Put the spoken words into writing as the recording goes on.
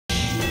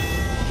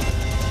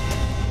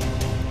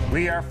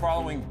We are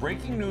following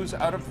breaking news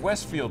out of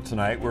Westfield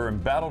tonight, where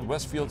embattled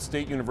Westfield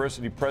State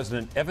University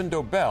President Evan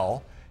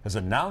Dobelle has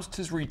announced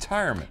his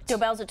retirement.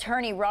 Dobelle's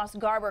attorney, Ross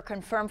Garber,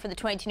 confirmed for the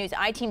 22 News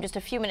I-Team just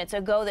a few minutes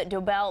ago that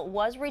Dobelle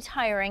was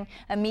retiring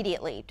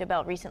immediately.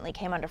 Dobelle recently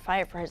came under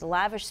fire for his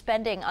lavish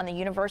spending on the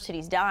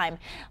university's dime.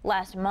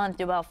 Last month,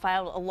 Dobelle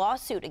filed a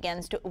lawsuit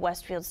against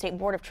Westfield State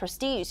Board of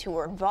Trustees who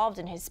were involved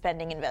in his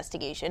spending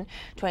investigation.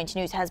 22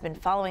 News has been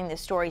following this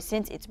story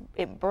since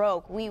it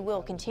broke. We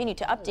will continue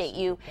to update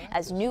you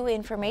as new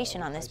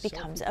information on this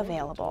becomes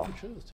available.